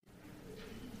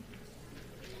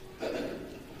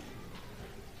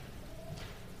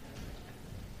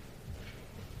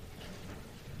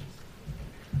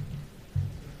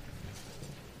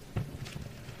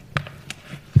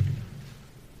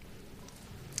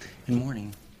Good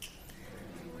morning.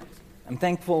 I'm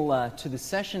thankful to the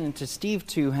session and to Steve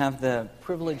to have the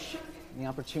privilege and the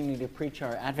opportunity to preach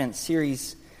our Advent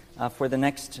series for the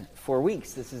next 4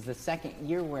 weeks. This is the second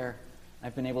year where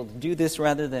I've been able to do this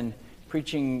rather than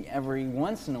preaching every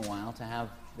once in a while, to have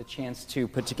the chance to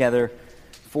put together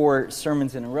 4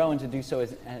 sermons in a row, and to do so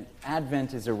as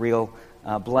Advent is a real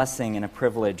blessing and a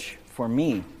privilege for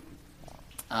me.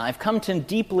 I've come to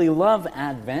deeply love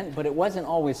Advent, but it wasn't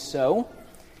always so.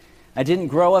 I didn't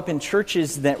grow up in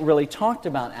churches that really talked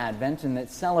about Advent and that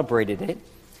celebrated it.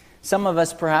 Some of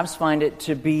us perhaps find it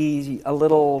to be a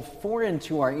little foreign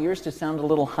to our ears, to sound a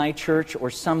little high church or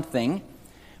something.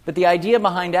 But the idea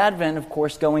behind Advent, of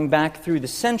course, going back through the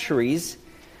centuries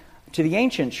to the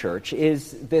ancient church,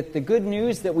 is that the good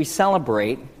news that we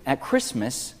celebrate at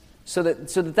Christmas, so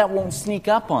that won't sneak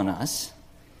up on us,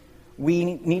 we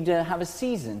need to have a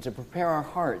season to prepare our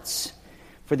hearts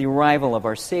for the arrival of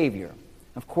our Savior.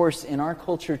 Of course, in our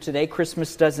culture today,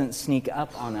 Christmas doesn't sneak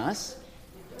up on us.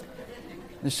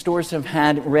 The stores have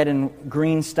had red and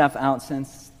green stuff out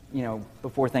since,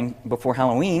 before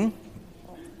Halloween.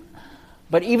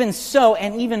 But even so,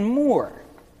 and even more,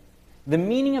 the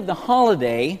meaning of the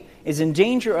holiday is in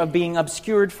danger of being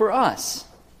obscured for us.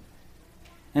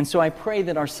 And so I pray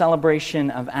that our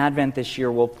celebration of Advent this year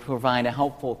will provide a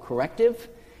helpful corrective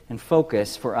and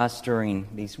focus for us during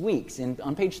these weeks. And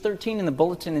on page 13 in the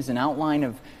bulletin is an outline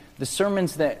of the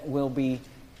sermons that we'll be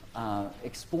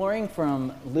exploring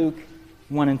from Luke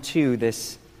 1 and 2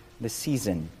 this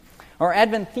season. Our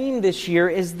Advent theme this year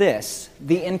is this: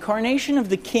 the incarnation of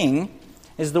the King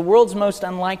is the world's most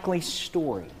unlikely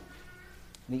story.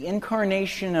 The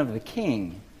incarnation of the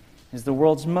King is the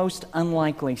world's most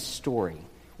unlikely story.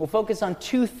 We'll focus on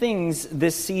 2 things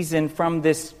this season from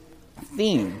this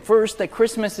theme. First, that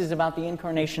Christmas is about the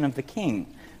incarnation of the King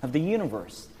of the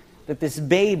universe. That this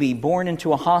baby born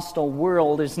into a hostile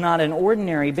world is not an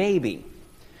ordinary baby,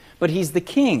 but he's the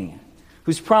King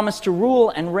who's promised to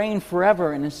rule and reign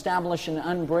forever and establish an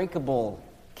unbreakable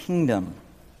kingdom.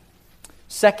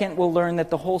 Second, we'll learn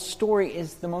that the whole story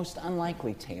is the most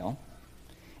unlikely tale.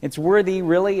 It's worthy,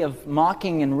 really, of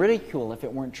mocking and ridicule if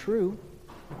it weren't true.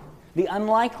 The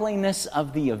unlikeliness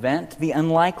of the event, the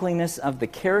unlikeliness of the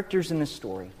characters in the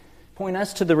story, point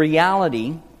us to the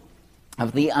reality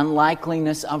of the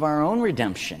unlikeliness of our own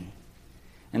redemption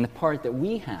and the part that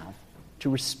we have to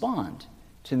respond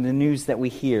to the news that we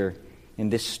hear in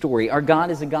this story. Our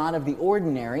God is a God of the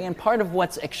ordinary, and part of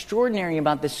what's extraordinary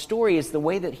about this story is the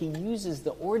way that He uses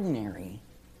the ordinary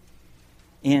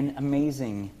in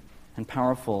amazing and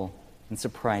powerful and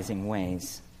surprising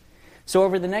ways. So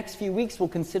over the next few weeks, we'll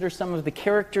consider some of the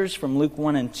characters from Luke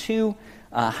 1 and 2,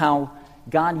 how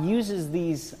God uses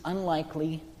these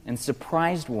unlikely and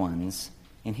surprised ones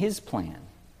in His plan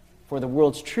for the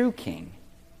world's true King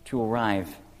to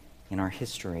arrive in our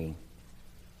history.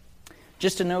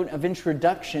 Just a note of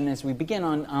introduction as we begin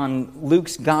on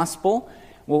Luke's Gospel,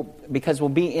 because we'll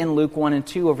be in Luke 1 and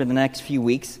 2 over the next few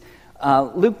weeks.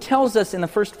 Luke tells us in the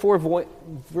first 4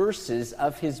 verses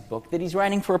of his book that he's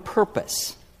writing for a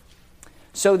purpose,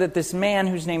 so that this man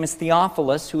whose name is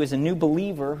Theophilus, who is a new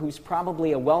believer, who's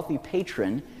probably a wealthy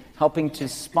patron, helping to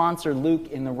sponsor Luke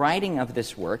in the writing of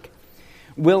this work,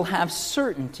 will have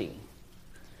certainty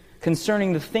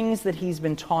concerning the things that he's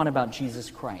been taught about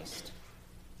Jesus Christ.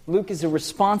 Luke is a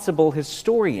responsible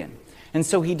historian, and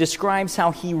so he describes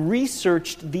how he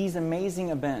researched these amazing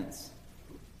events.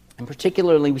 And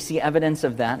particularly, we see evidence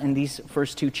of that in these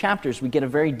first 2 chapters. We get a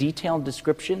very detailed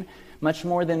description, much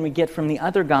more than we get from the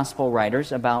other gospel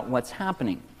writers, about what's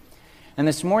happening. And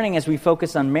this morning, as we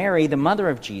focus on Mary, the mother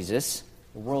of Jesus,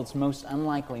 the world's most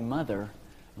unlikely mother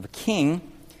of a king,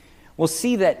 we'll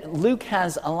see that Luke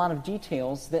has a lot of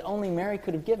details that only Mary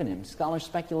could have given him. Scholars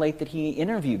speculate that he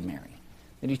interviewed Mary,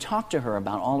 that he talked to her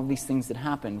about all of these things that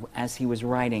happened as he was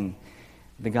writing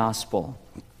the gospel.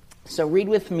 So read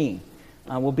with me.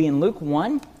 We'll be in Luke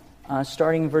 1.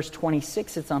 Starting in verse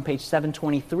 26, it's on page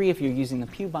 723 if you're using the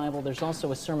Pew Bible. There's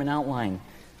also a sermon outline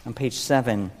on page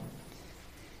 7 in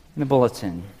the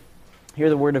bulletin. Hear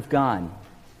the word of God.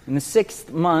 In the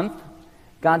 6th month,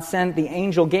 God sent the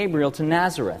angel Gabriel to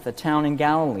Nazareth, a town in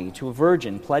Galilee, to a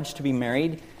virgin pledged to be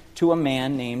married to a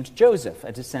man named Joseph,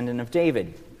 a descendant of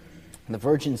David. The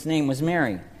virgin's name was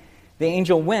Mary. The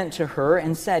angel went to her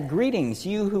and said, "Greetings,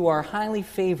 you who are highly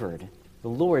favored. The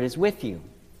Lord is with you."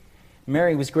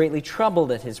 Mary was greatly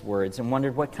troubled at his words and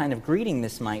wondered what kind of greeting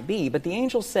this might be. But the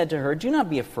angel said to her, "Do not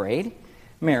be afraid,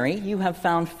 Mary, you have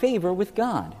found favor with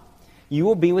God. You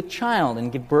will be with child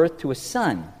and give birth to a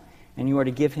son, and you are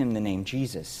to give him the name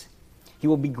Jesus. He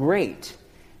will be great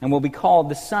and will be called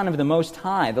the Son of the Most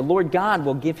High. The Lord God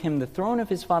will give him the throne of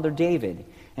his father David,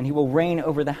 and he will reign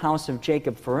over the house of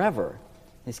Jacob forever.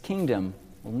 His kingdom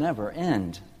will never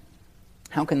end."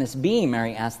 "How can this be?"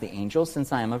 Mary asked the angel,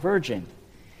 "since I am a virgin?"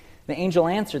 The angel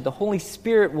answered, "The Holy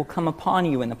Spirit will come upon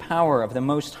you, and the power of the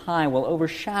Most High will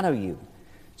overshadow you.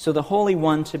 So the Holy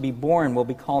One to be born will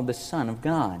be called the Son of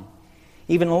God.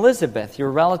 Even Elizabeth,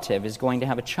 your relative, is going to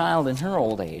have a child in her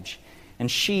old age, and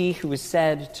she who is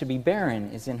said to be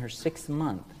barren is in her 6th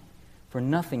month, for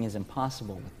nothing is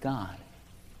impossible with God."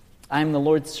 "I am the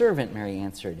Lord's servant," Mary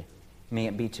answered. "May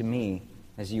it be to me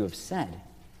as you have said."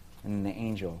 And then the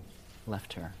angel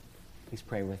left her. Please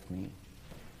pray with me.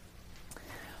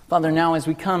 Father, now as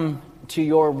we come to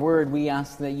your word, we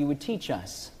ask that you would teach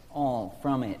us all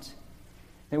from it,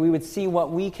 that we would see what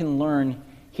we can learn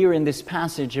here in this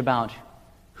passage about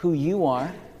who you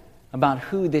are, about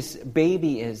who this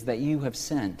baby is that you have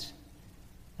sent,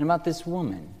 and about this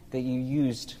woman that you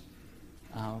used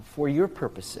for your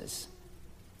purposes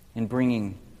in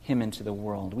bringing him into the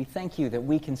world. We thank you that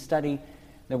we can study,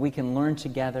 that we can learn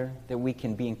together, that we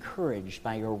can be encouraged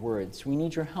by your words. We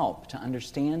need your help to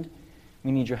understand.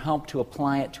 We need your help to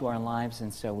apply it to our lives,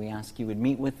 and so we ask you would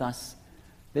meet with us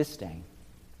this day,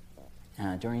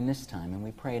 during this time, and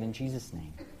we pray it in Jesus'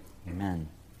 name. Amen.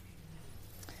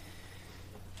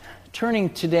 Turning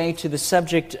today to the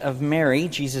subject of Mary,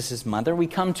 Jesus' mother, we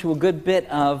come to a good bit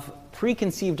of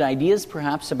preconceived ideas,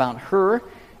 perhaps, about her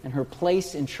and her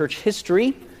place in church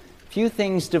history. Few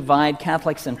things divide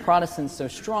Catholics and Protestants so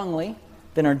strongly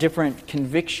than our different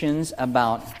convictions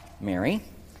about Mary.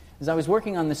 As I was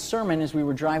working on this sermon, as we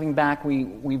were driving back,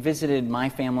 we visited my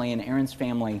family and Aaron's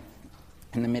family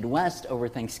in the Midwest over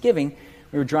Thanksgiving.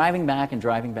 We were driving back. And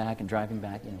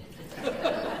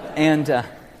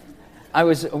I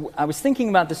was thinking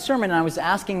about the sermon, and I was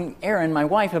asking Erin, my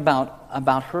wife,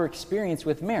 about her experience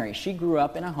with Mary. She grew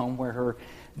up in a home where her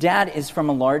dad is from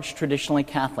a large traditionally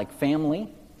Catholic family.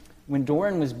 When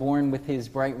Doran was born with his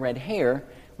bright red hair,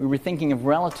 we were thinking of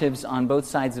relatives on both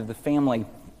sides of the family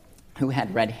who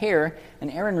had red hair, and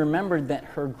Erin remembered that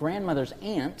her grandmother's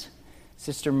aunt,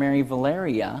 Sister Mary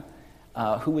Valeria,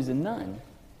 who was a nun,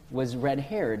 was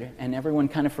red-haired, and everyone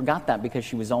kind of forgot that because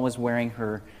she was always wearing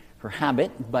her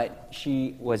habit, but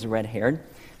she was red-haired.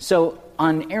 So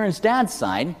on Aaron's dad's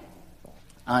side,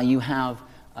 you have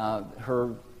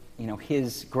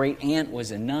his great aunt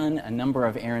was a nun. A number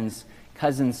of Aaron's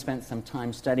cousins spent some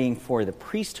time studying for the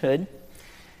priesthood.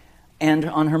 And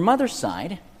on her mother's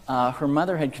side, her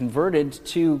mother had converted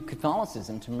to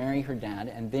Catholicism to marry her dad,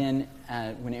 and then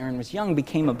when Aaron was young,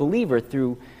 became a believer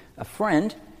through a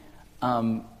friend,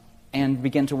 and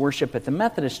began to worship at the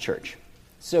Methodist Church.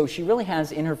 So she really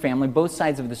has in her family both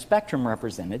sides of the spectrum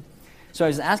represented. So I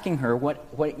was asking her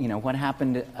what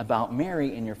happened about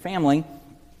Mary in your family,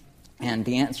 and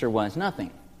the answer was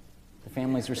nothing. The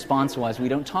family's response was, "We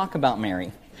don't talk about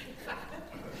Mary."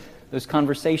 Those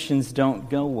conversations don't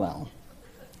go well.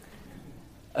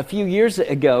 A few years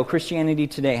ago, Christianity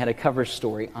Today had a cover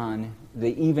story on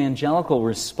the evangelical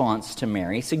response to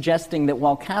Mary, suggesting that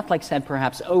while Catholics had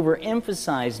perhaps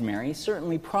overemphasized Mary,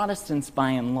 certainly Protestants by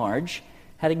and large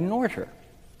had ignored her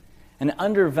and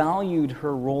undervalued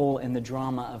her role in the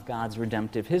drama of God's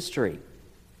redemptive history.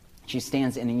 She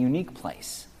stands in a unique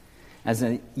place as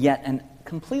yet a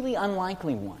completely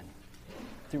unlikely one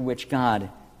through which God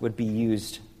would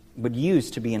use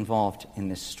to be involved in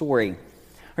this story.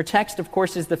 Her text, of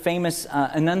course, is the famous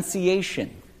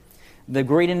Annunciation, the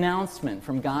great announcement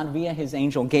from God via his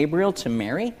angel Gabriel to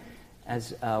Mary.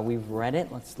 As we've read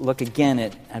it, let's look again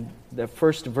at the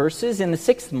first verses. In the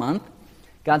 6th month,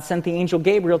 God sent the angel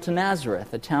Gabriel to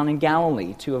Nazareth, a town in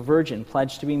Galilee, to a virgin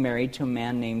pledged to be married to a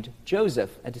man named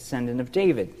Joseph, a descendant of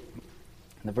David.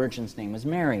 The virgin's name was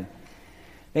Mary.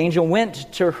 The angel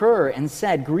went to her and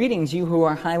said, "Greetings, you who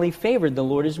are highly favored, the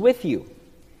Lord is with you."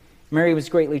 Mary was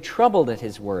greatly troubled at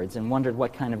his words and wondered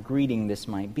what kind of greeting this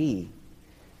might be.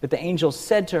 But the angel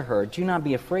said to her, "Do not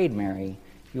be afraid, Mary.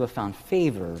 You have found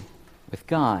favor with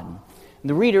God."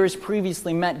 The reader has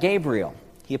previously met Gabriel.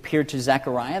 He appeared to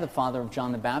Zechariah, the father of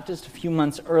John the Baptist, a few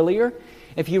months earlier.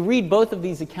 If you read both of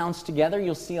these accounts together,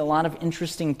 you'll see a lot of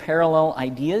interesting parallel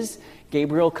ideas.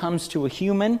 Gabriel comes to a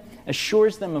human,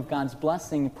 assures them of God's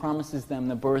blessing, promises them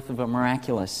the birth of a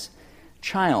miraculous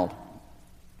child.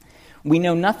 We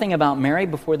know nothing about Mary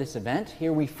before this event.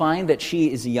 Here we find that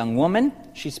she is a young woman.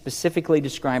 She's specifically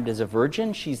described as a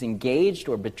virgin. She's engaged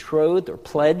or betrothed or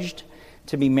pledged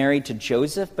to be married to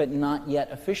Joseph, but not yet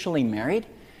officially married.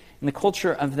 In the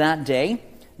culture of that day,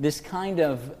 this kind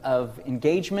of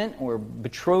engagement or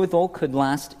betrothal could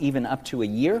last even up to a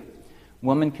year.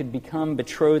 Woman could become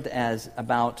betrothed as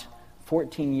about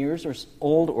 14 years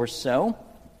old or so.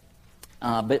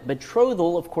 But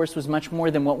betrothal, of course, was much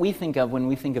more than what we think of when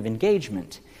we think of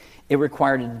engagement. It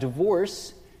required a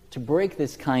divorce to break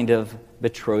this kind of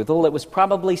betrothal. It was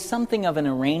probably something of an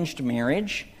arranged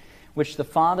marriage, which the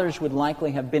fathers would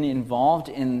likely have been involved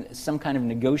in some kind of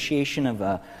negotiation of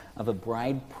a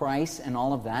bride price and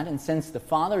all of that. And since the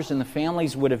fathers and the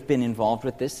families would have been involved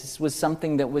with this was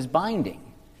something that was binding,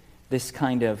 this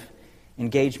kind of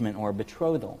engagement or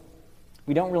betrothal.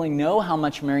 We don't really know how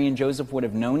much Mary and Joseph would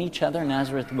have known each other.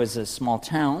 Nazareth was a small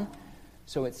town,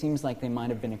 so it seems like they might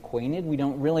have been acquainted. We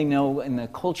don't really know in the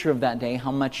culture of that day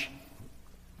how much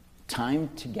time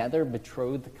together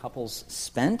betrothed couples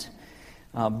spent.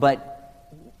 But,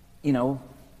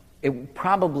 it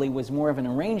probably was more of an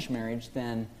arranged marriage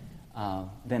than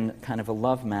kind of a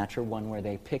love match or one where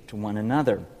they picked one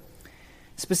another.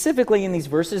 Specifically in these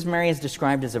verses, Mary is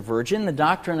described as a virgin. The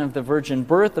doctrine of the virgin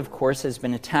birth, of course, has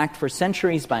been attacked for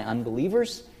centuries by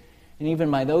unbelievers, and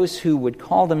even by those who would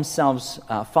call themselves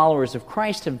followers of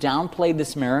Christ have downplayed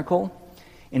this miracle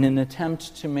in an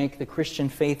attempt to make the Christian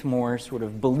faith more sort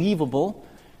of believable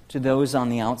to those on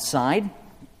the outside.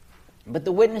 But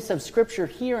the witness of Scripture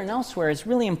here and elsewhere is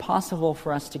really impossible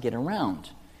for us to get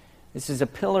around. This is a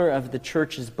pillar of the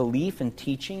church's belief and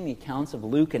teaching. The accounts of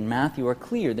Luke and Matthew are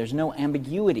clear. There's no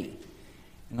ambiguity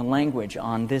in the language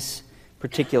on this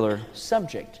particular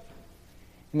subject.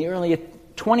 In the early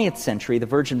 20th century, the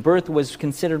virgin birth was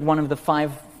considered one of the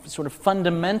 5 sort of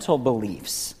fundamental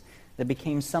beliefs that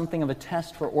became something of a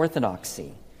test for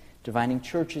orthodoxy, dividing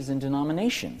churches and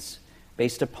denominations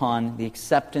based upon the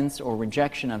acceptance or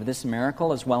rejection of this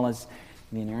miracle, as well as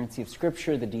the inerrancy of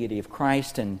Scripture, the deity of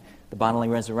Christ, and the bodily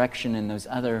resurrection, and those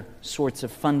other sorts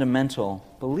of fundamental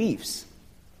beliefs.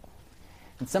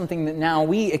 It's something that now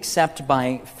we accept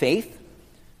by faith,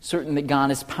 certain that God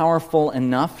is powerful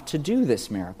enough to do this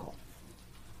miracle.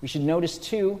 We should notice,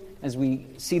 too, as we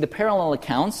see the parallel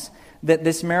accounts, that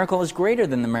this miracle is greater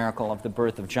than the miracle of the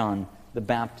birth of John the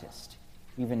Baptist,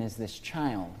 even as this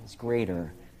child is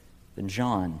greater than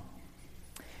John.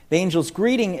 The angel's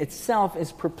greeting itself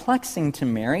is perplexing to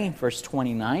Mary. Verse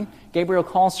 29, Gabriel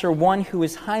calls her one who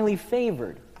is highly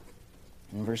favored.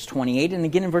 In verse 28, and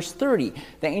again in verse 30,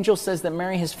 the angel says that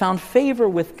Mary has found favor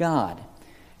with God.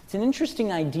 It's an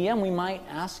interesting idea, and we might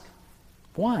ask,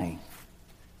 why?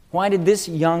 Why did this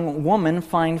young woman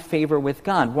find favor with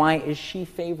God? Why is she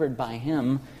favored by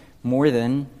Him more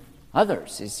than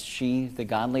others? Is she the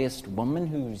godliest woman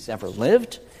who's ever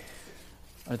lived?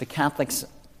 Are the Catholics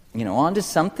onto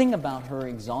something about her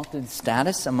exalted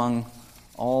status among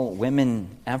all women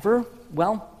ever?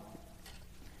 Well,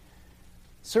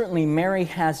 certainly Mary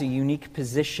has a unique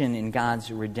position in God's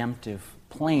redemptive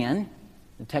plan.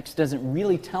 The text doesn't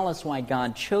really tell us why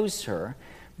God chose her.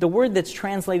 The word that's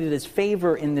translated as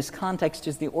favor in this context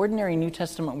is the ordinary New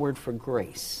Testament word for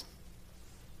grace.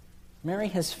 Mary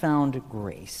has found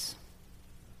grace.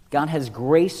 God has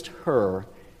graced her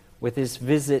with this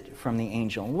visit from the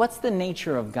angel. What's the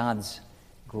nature of God's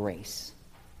grace?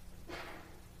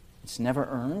 It's never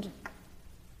earned.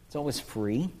 It's always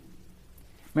free.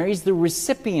 Mary's the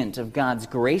recipient of God's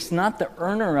grace, not the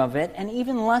earner of it, and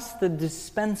even less the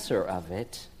dispenser of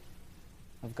it,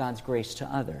 of God's grace to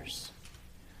others.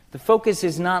 The focus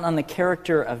is not on the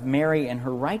character of Mary and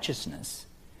her righteousness,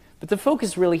 but the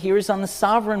focus really here is on the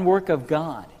sovereign work of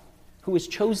God, who has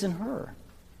chosen her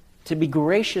to be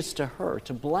gracious to her,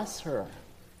 to bless her.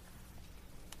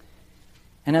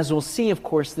 And as we'll see, of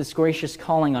course, this gracious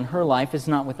calling on her life is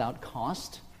not without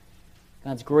cost.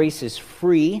 God's grace is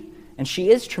free, and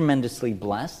she is tremendously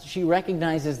blessed. She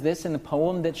recognizes this in the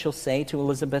poem that she'll say to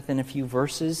Elizabeth in a few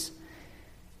verses.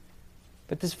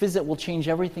 But this visit will change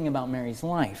everything about Mary's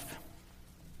life.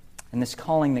 And this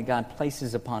calling that God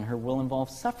places upon her will involve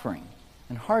suffering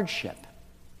and hardship.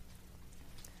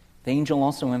 The angel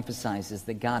also emphasizes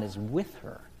that God is with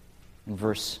her in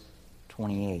verse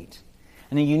 28.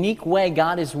 In a unique way,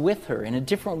 God is with her, in a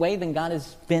different way than God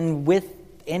has been with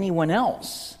anyone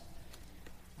else.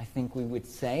 I think we would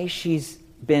say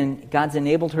God's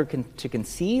enabled her to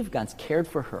conceive, God's cared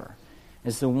for her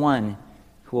as the one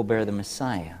who will bear the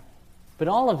Messiah. But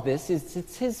all of this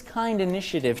it's His kind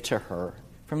initiative to her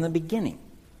from the beginning,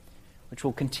 which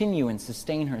will continue and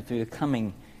sustain her through the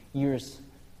coming years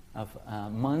of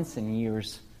months and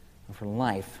years of her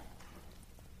life.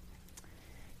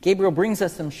 Gabriel brings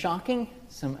us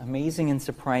some amazing and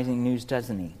surprising news,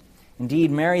 doesn't he?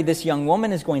 Indeed, Mary, this young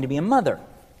woman, is going to be a mother,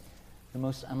 the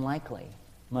most unlikely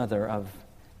mother of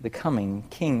the coming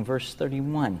king. Verse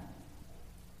 31.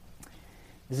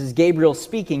 This is Gabriel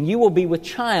speaking. You will be with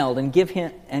child and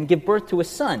give birth to a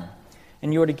son,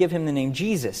 and you are to give him the name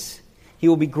Jesus. He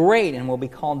will be great and will be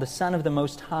called the Son of the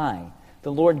Most High.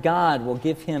 The Lord God will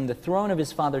give him the throne of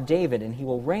his father David, and he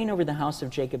will reign over the house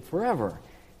of Jacob forever.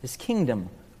 His kingdom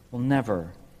will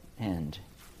never end."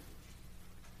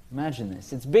 Imagine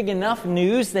this. It's big enough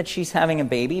news that she's having a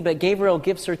baby, but Gabriel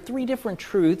gives her 3 different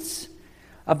truths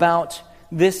about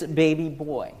this baby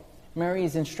boy. Mary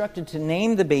is instructed to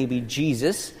name the baby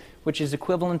Jesus, which is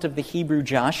equivalent of the Hebrew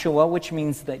Joshua, which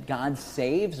means that God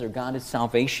saves or God is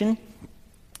salvation.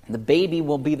 The baby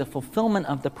will be the fulfillment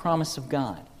of the promise of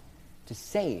God to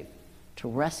save, to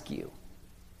rescue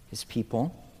his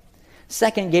people.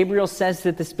 Second, Gabriel says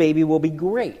that this baby will be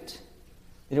great.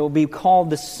 It will be called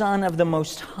the Son of the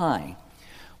Most High.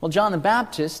 Well, John the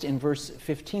Baptist, in verse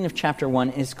 15 of chapter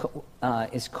 1,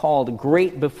 is called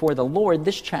great before the Lord.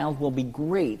 This child will be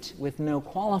great with no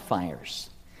qualifiers.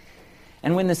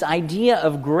 And when this idea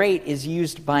of great is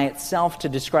used by itself to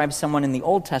describe someone in the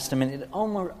Old Testament, it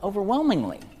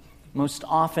overwhelmingly most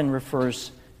often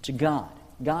refers to God.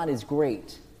 God is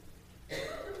great.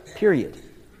 Period.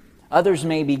 Others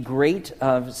may be great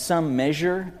of some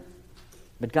measure,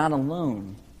 but God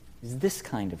alone is this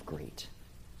kind of great.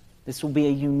 This will be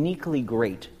a uniquely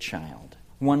great child,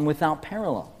 one without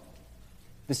parallel.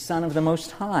 The Son of the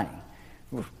Most High.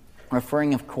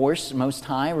 Referring, of course, Most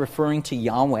High, referring to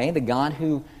Yahweh, the God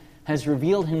who has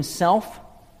revealed himself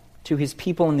to his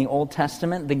people in the Old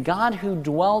Testament, the God who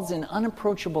dwells in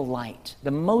unapproachable light,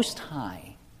 the Most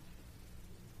High,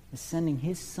 is sending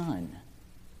his Son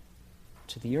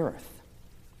to the earth.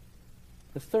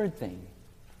 The third thing,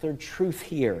 third truth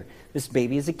here, this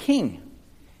baby is a king.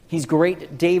 He's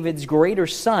great, David's greater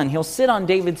son. He'll sit on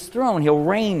David's throne. He'll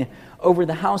reign over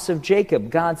the house of Jacob,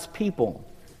 God's people.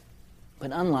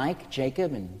 But unlike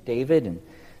Jacob and David and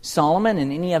Solomon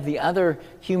and any of the other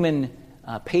human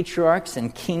patriarchs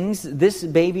and kings, this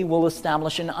baby will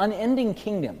establish an unending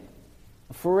kingdom,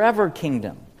 a forever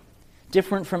kingdom,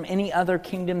 different from any other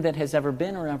kingdom that has ever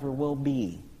been or ever will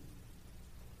be.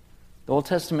 The Old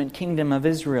Testament kingdom of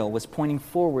Israel was pointing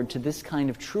forward to this kind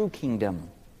of true kingdom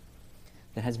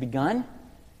that has begun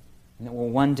and that will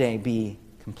one day be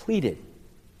completed.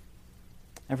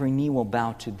 Every knee will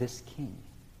bow to this king,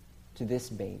 to this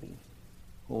baby,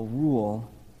 who will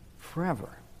rule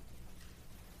forever.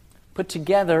 Put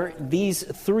together, these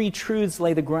 3 truths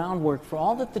lay the groundwork for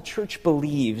all that the church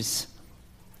believes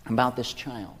about this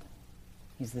child.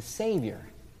 He's the Savior.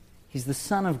 He's the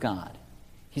Son of God.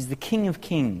 He's the King of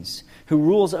Kings who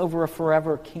rules over a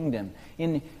forever kingdom.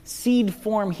 In seed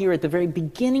form here at the very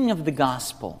beginning of the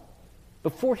gospel,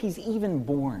 before he's even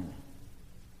born,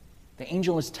 the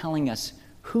angel is telling us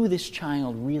who this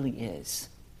child really is,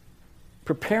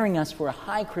 preparing us for a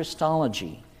high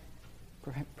Christology,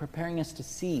 preparing us to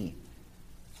see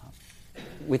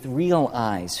with real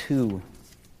eyes who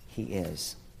he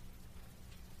is.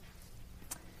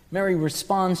 Mary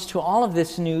responds to all of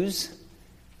this news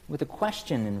with a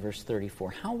question in verse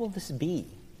 34. "How will this be?"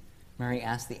 Mary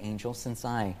asked the angel, "since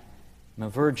I am a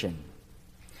virgin."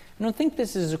 I don't think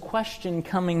this is a question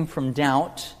coming from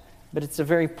doubt, but it's a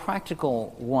very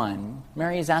practical one.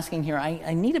 Mary is asking here,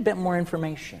 I need a bit more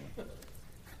information.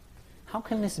 How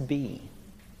can this be?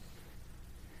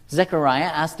 Zechariah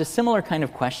asked a similar kind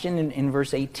of question in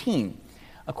verse 18.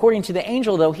 According to the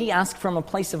angel, though, he asked from a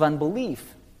place of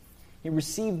unbelief. He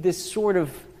received this sort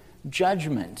of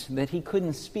judgment that he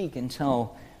couldn't speak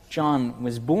until John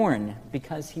was born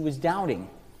because he was doubting.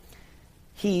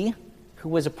 He, who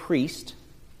was a priest,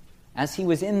 as he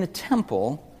was in the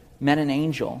temple, met an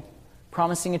angel,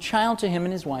 promising a child to him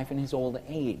and his wife in his old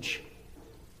age.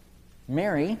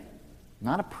 Mary,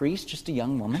 not a priest, just a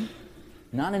young woman,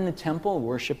 not in the temple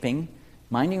worshiping,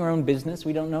 minding her own business,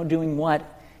 we don't know doing what,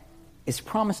 is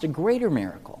promised a greater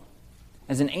miracle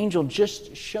as an angel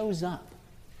just shows up.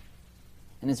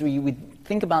 And as we would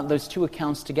think about those 2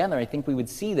 accounts together, I think we would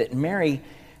see that Mary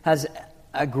has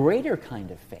a greater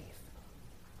kind of faith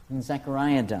than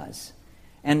Zechariah does.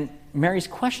 And Mary's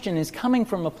question is coming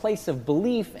from a place of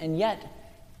belief, and yet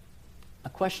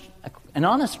an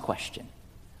honest question,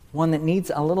 one that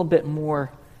needs a little bit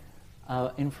more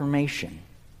information.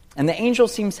 And the angel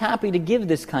seems happy to give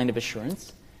this kind of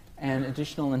assurance and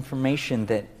additional information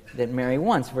that Mary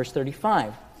wants. Verse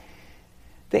 35.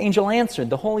 The angel answered,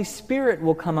 "The Holy Spirit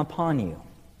will come upon you,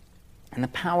 and the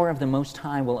power of the Most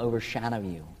High will overshadow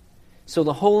you. So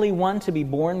the Holy One to be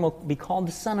born will be called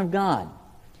the Son of God.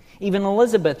 Even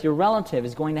Elizabeth, your relative,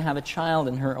 is going to have a child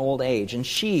in her old age, and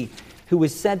she, who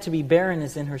was said to be barren,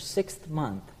 is in her 6th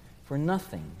month, for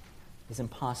nothing is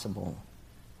impossible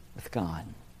with God."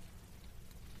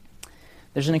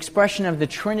 There's an expression of the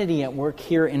Trinity at work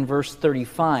here in verse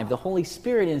 35. The Holy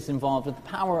Spirit is involved with the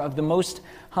power of the Most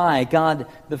High, God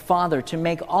the Father, to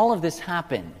make all of this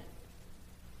happen,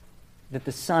 that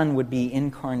the Son would be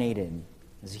incarnated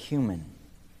as a human,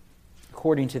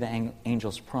 according to the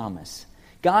angel's promise.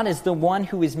 God is the one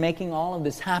who is making all of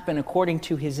this happen according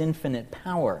to his infinite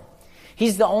power.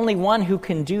 He's the only one who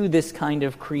can do this kind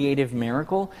of creative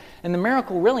miracle. And the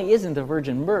miracle really isn't the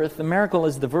virgin birth. The miracle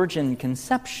is the virgin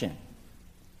conception.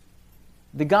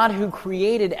 The God who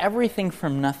created everything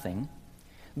from nothing,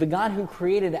 the God who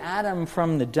created Adam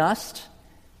from the dust,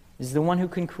 is the one who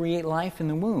can create life in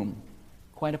the womb,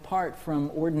 quite apart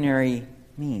from ordinary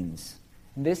means.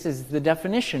 This is the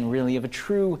definition, really, of a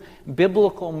true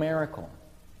biblical miracle.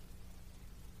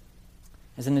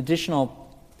 As an additional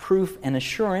proof and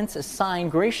assurance, a sign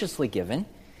graciously given,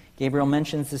 Gabriel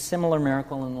mentions a similar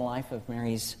miracle in the life of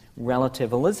Mary's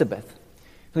relative Elizabeth,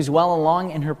 who's well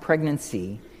along in her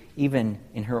pregnancy, even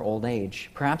in her old age.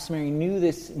 Perhaps Mary knew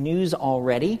this news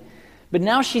already, but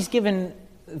now she's given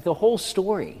the whole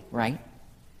story, right?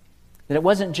 That it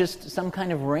wasn't just some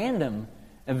kind of random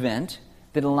event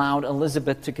that allowed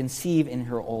Elizabeth to conceive in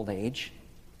her old age,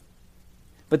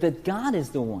 but that God is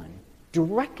the one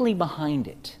directly behind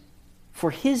it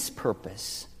for his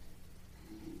purpose.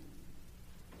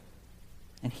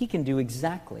 And he can do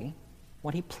exactly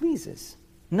what he pleases.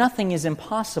 Nothing is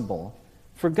impossible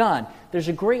for God. There's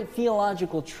a great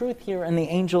theological truth here in the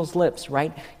angel's lips,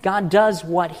 right? God does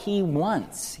what he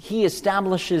wants. He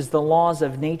establishes the laws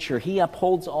of nature. He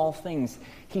upholds all things.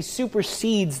 He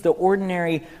supersedes the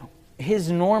ordinary, his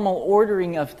normal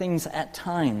ordering of things at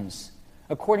times,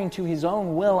 according to his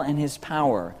own will and his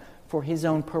power, for his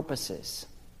own purposes.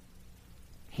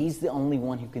 He's the only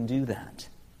one who can do that.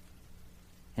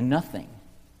 And nothing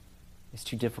is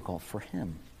too difficult for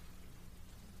him.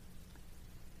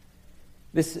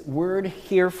 This word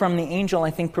here from the angel,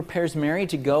 I think, prepares Mary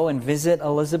to go and visit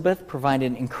Elizabeth,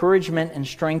 provided encouragement and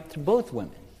strength to both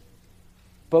women.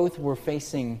 Both were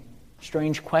facing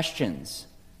strange questions,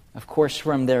 of course,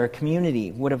 from their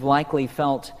community, would have likely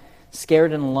felt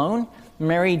scared and alone.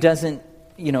 Mary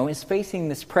is facing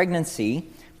this pregnancy,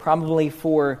 probably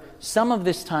for some of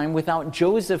this time, without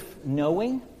Joseph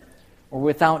knowing or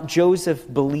without Joseph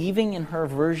believing in her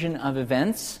version of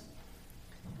events.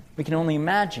 We can only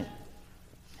imagine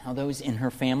how those in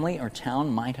her family or town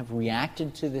might have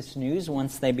reacted to this news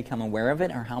once they become aware of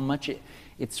it, or how much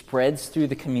it spreads through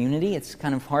the community. It's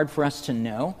kind of hard for us to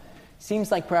know. Seems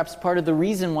like perhaps part of the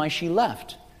reason why she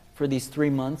left for these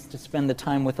 3 months to spend the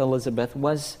time with Elizabeth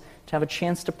was to have a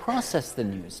chance to process the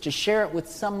news, to share it with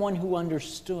someone who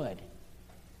understood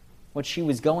what she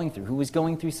was going through, who was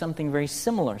going through something very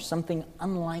similar, something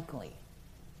unlikely,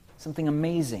 something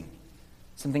amazing,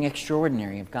 something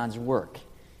extraordinary of God's work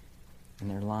in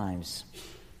their lives.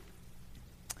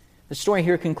 The story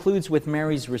here concludes with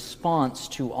Mary's response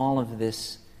to all of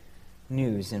this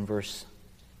news in verse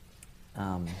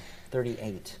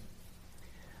 38.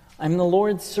 "I'm the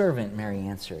Lord's servant," Mary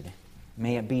answered.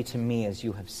 "May it be to me as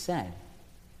you have said."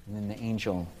 And then the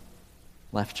angel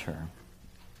left her.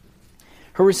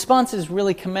 Her response is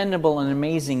really commendable and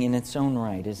amazing in its own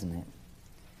right, isn't it?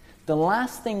 The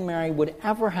last thing Mary would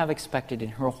ever have expected in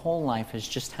her whole life has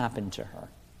just happened to her.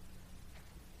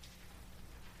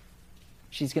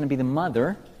 She's going to be the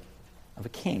mother of a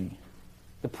king,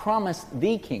 the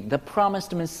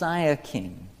promised Messiah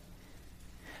king.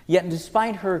 Yet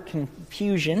despite her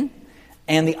confusion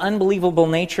and the unbelievable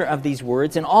nature of these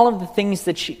words and all of the things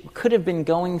that she could have been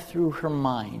going through her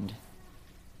mind,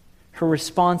 her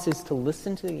response is to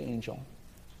listen to the angel,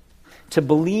 to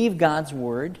believe God's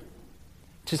word,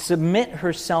 to submit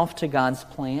herself to God's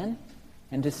plan,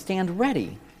 and to stand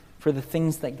ready for the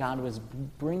things that God was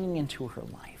bringing into her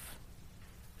life.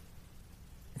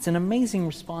 It's an amazing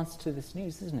response to this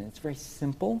news, isn't it? It's very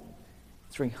simple.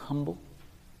 It's very humble.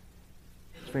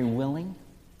 It's very willing.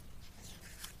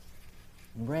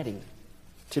 Ready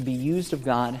to be used of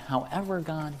God however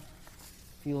God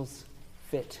feels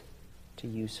fit to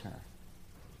use her.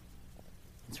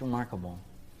 It's remarkable.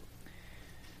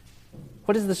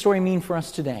 What does the story mean for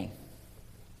us today?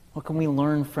 What can we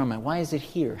learn from it? Why is it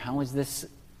here? How is this,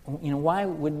 why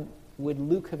would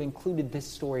Luke have included this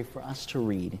story for us to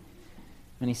read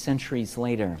many centuries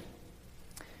later?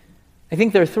 I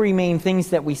think there are three main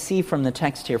things that we see from the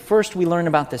text here. First, we learn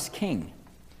about this king.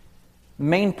 The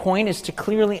main point is to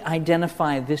clearly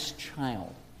identify this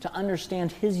child, to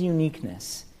understand his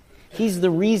uniqueness. He's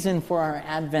the reason for our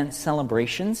Advent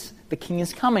celebrations. The king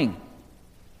is coming.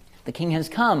 The king has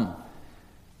come.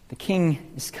 The king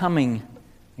is coming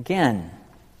again.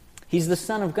 He's the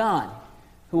Son of God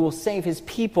who will save his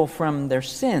people from their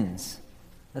sins.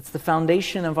 That's the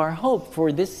foundation of our hope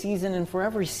for this season and for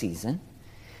every season.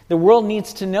 The world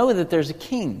needs to know that there's a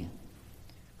king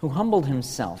who humbled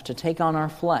himself to take on our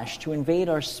flesh, to invade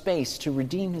our space, to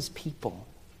redeem his people.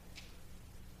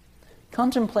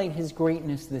 Contemplate his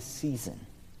greatness this season,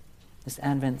 this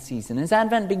Advent season. As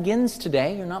Advent begins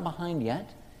today, you're not behind yet.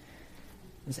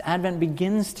 As Advent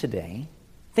begins today,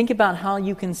 think about how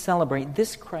you can celebrate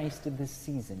this Christ of this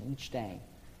season each day.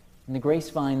 In the Grace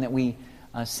Vine that we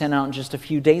sent out just a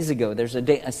few days ago, there's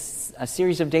a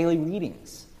series of daily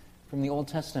readings from the Old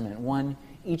Testament, one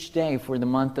each day for the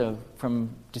month of from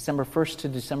December 1st to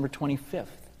December 25th. It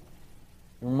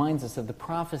reminds us of the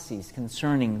prophecies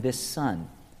concerning this Son,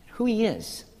 who he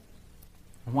is,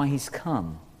 and why he's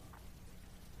come.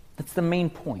 That's the main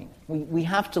point. We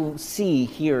have to see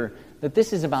here that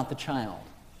this is about the child,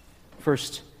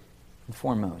 first and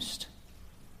foremost.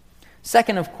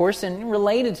 Second, of course, and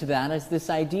related to that, is this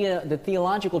idea, the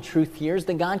theological truth here is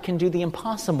that God can do the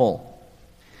impossible,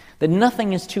 that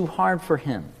nothing is too hard for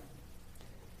him.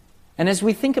 And as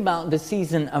we think about the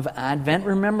season of Advent,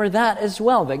 remember that as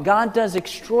well, that God does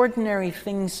extraordinary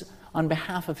things on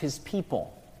behalf of his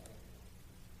people.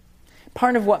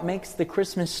 Part of what makes the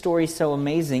Christmas story so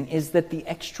amazing is that the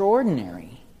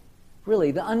extraordinary,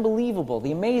 really the unbelievable,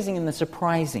 the amazing and the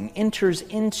surprising, enters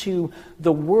into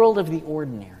the world of the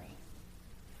ordinary.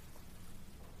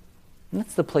 And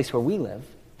that's the place where we live.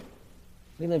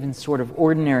 We live in sort of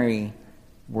ordinary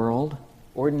world,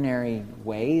 ordinary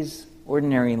ways,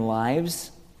 ordinary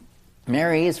lives.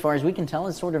 Mary, as far as we can tell,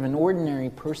 is sort of an ordinary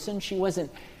person. She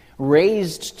wasn't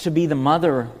raised to be the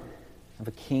mother of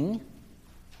a king.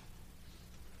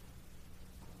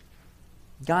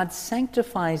 God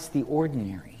sanctifies the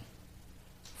ordinary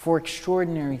for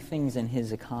extraordinary things in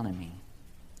his economy.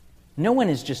 No one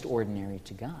is just ordinary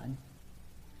to God.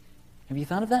 Have you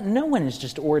thought of that? No one is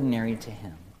just ordinary to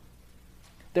him.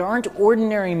 There aren't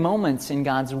ordinary moments in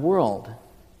God's world.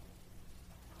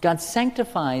 God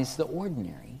sanctifies the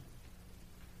ordinary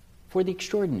for the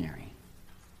extraordinary.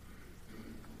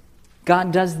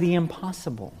 God does the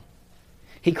impossible.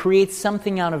 He creates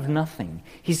something out of nothing.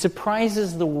 He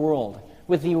surprises the world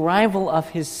with the arrival of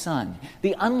his Son.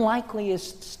 The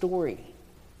unlikeliest story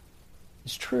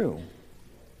is true.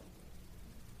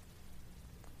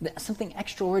 Something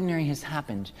extraordinary has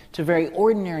happened to very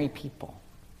ordinary people.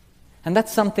 And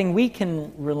that's something we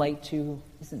can relate to,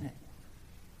 isn't it?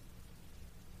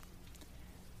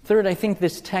 Third, I think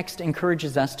this text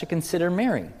encourages us to consider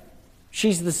Mary.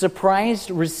 She's the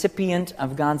surprised recipient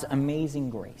of God's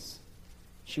amazing grace.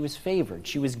 She was favored.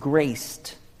 She was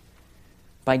graced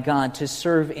by God to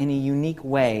serve in a unique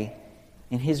way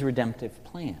in his redemptive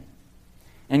plan.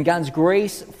 And God's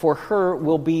grace for her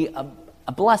will be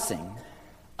a blessing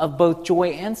of both joy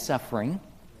and suffering,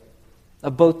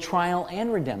 of both trial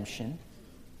and redemption,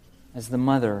 as the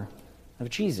mother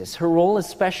of Jesus. Her role is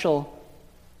special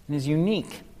and is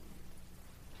unique.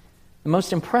 The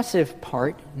most impressive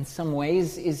part, in some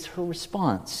ways, is her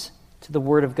response to the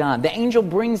Word of God. The angel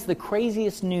brings the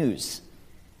craziest news.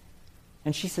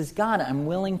 And she says, God, I'm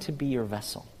willing to be your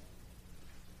vessel.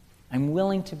 I'm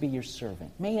willing to be your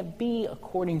servant. May it be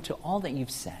according to all that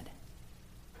you've said.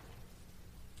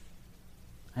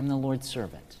 I'm the Lord's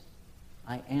servant.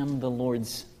 I am the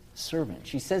Lord's servant.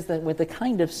 She says that with a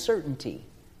kind of certainty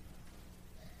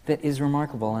that is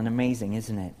remarkable and amazing,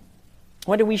 isn't it?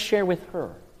 What do we share with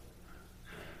her?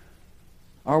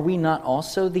 Are we not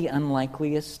also the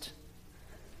unlikeliest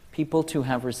people to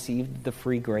have received the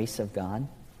free grace of God?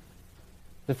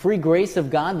 The free grace of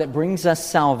God that brings us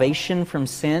salvation from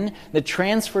sin, that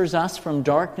transfers us from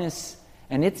darkness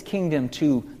and its kingdom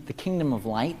to the kingdom of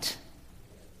light.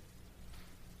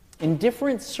 In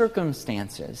different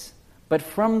circumstances, but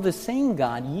from the same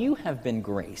God, you have been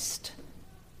graced.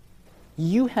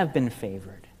 You have been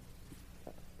favored.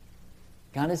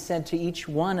 God has said to each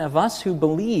one of us who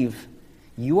believe,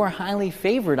 you are highly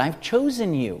favored. I've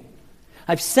chosen you.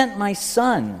 I've sent my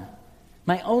Son,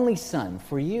 my only Son,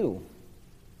 for you.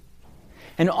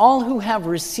 And all who have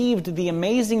received the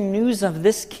amazing news of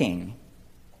this King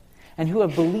and who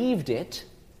have believed it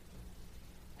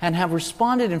and have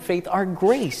responded in faith are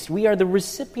graced. We are the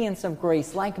recipients of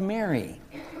grace, like Mary,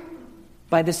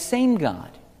 by the same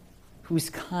God who is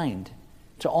kind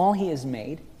to all he has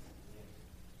made,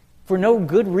 for no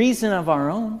good reason of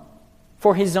our own,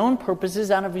 for his own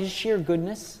purposes, out of his sheer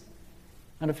goodness,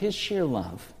 out of his sheer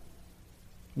love,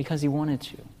 because he wanted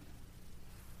to.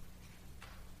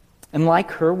 And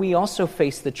like her, we also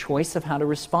face the choice of how to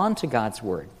respond to God's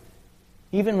word,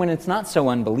 even when it's not so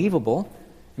unbelievable.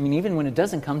 I mean, even when it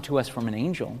doesn't come to us from an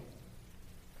angel.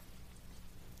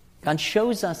 God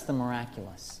shows us the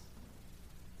miraculous.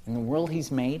 in the world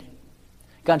He's made.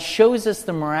 God shows us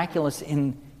the miraculous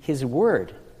in His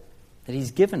Word that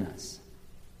He's given us.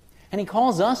 And He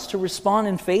calls us to respond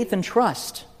in faith and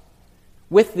trust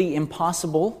with the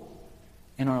impossible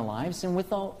in our lives and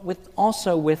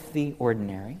also with the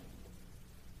ordinary.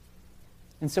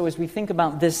 And so as we think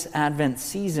about this Advent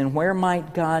season, where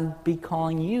might God be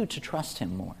calling you to trust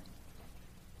Him more?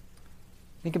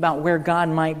 Think about where God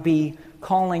might be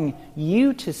calling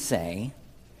you to say,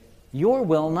 "Your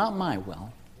will, not my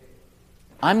will.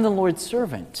 I'm the Lord's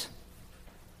servant.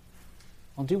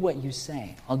 I'll do what you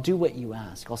say. I'll do what you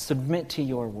ask. I'll submit to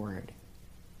your word."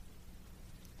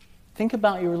 Think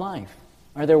about your life.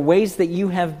 Are there ways that you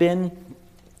have been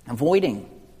avoiding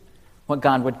what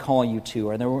God would call you to?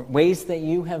 Are there ways that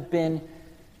you have been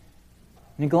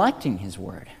neglecting His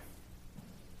word?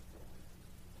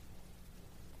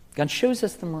 God shows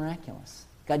us the miraculous.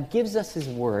 God gives us His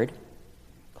word,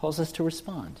 calls us to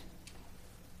respond.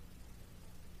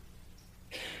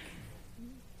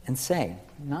 And say,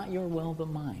 "Not your will, but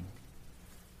mine.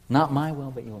 Not my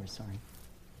will, but yours," sorry.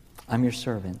 "I'm your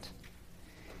servant."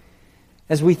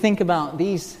 As we think about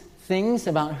these things,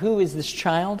 about who is this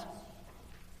child,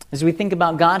 as we think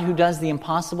about God who does the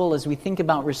impossible, as we think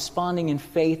about responding in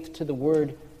faith to the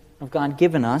word of God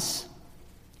given us,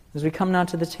 as we come now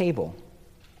to the table,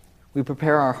 we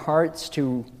prepare our hearts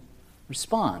to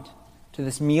respond to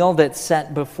this meal that's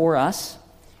set before us.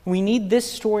 We need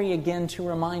this story again to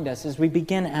remind us as we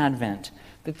begin Advent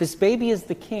that this baby is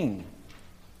the king,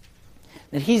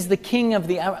 that He's the king of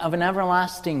an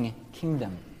everlasting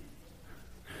kingdom.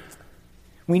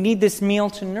 We need this meal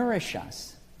to nourish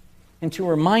us and to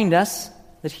remind us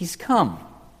that He's come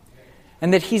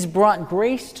and that He's brought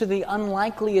grace to the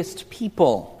unlikeliest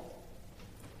people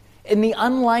in the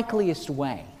unlikeliest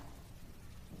way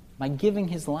by giving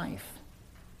His life,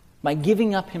 by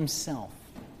giving up Himself,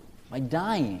 by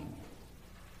dying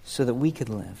so that we could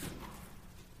live.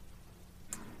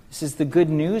 This is the good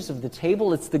news of the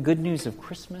table. It's the good news of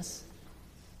Christmas.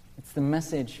 It's the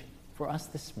message for us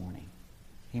this morning.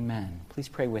 Amen. Please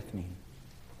pray with me.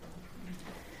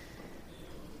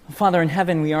 Father in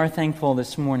heaven, we are thankful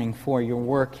this morning for your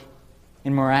work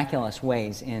in miraculous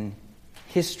ways in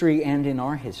history and in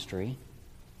our history.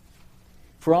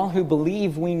 For all who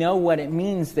believe, we know what it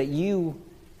means that you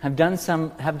have done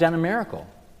a miracle,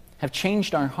 have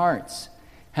changed our hearts,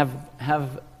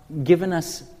 have given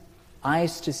us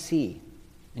eyes to see,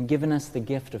 and given us the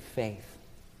gift of faith.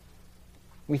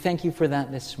 We thank you for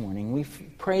that this morning. We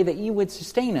pray that you would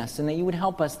sustain us and that you would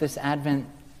help us this Advent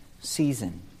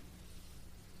season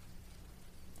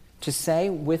to say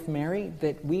with Mary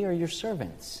that we are your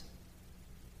servants,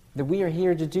 that we are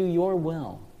here to do your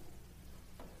will.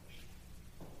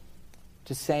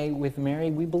 To say with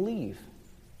Mary, we believe.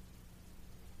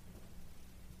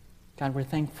 God, we're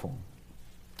thankful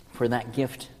for that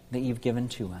gift that you've given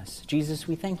to us. Jesus,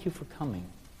 we thank you for coming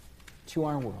to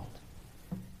our world.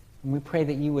 And we pray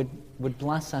that you would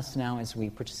bless us now as we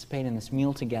participate in this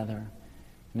meal together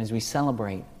and as we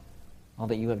celebrate all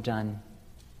that you have done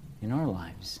in our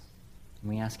lives.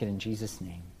 And we ask it in Jesus'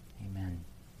 name. Amen.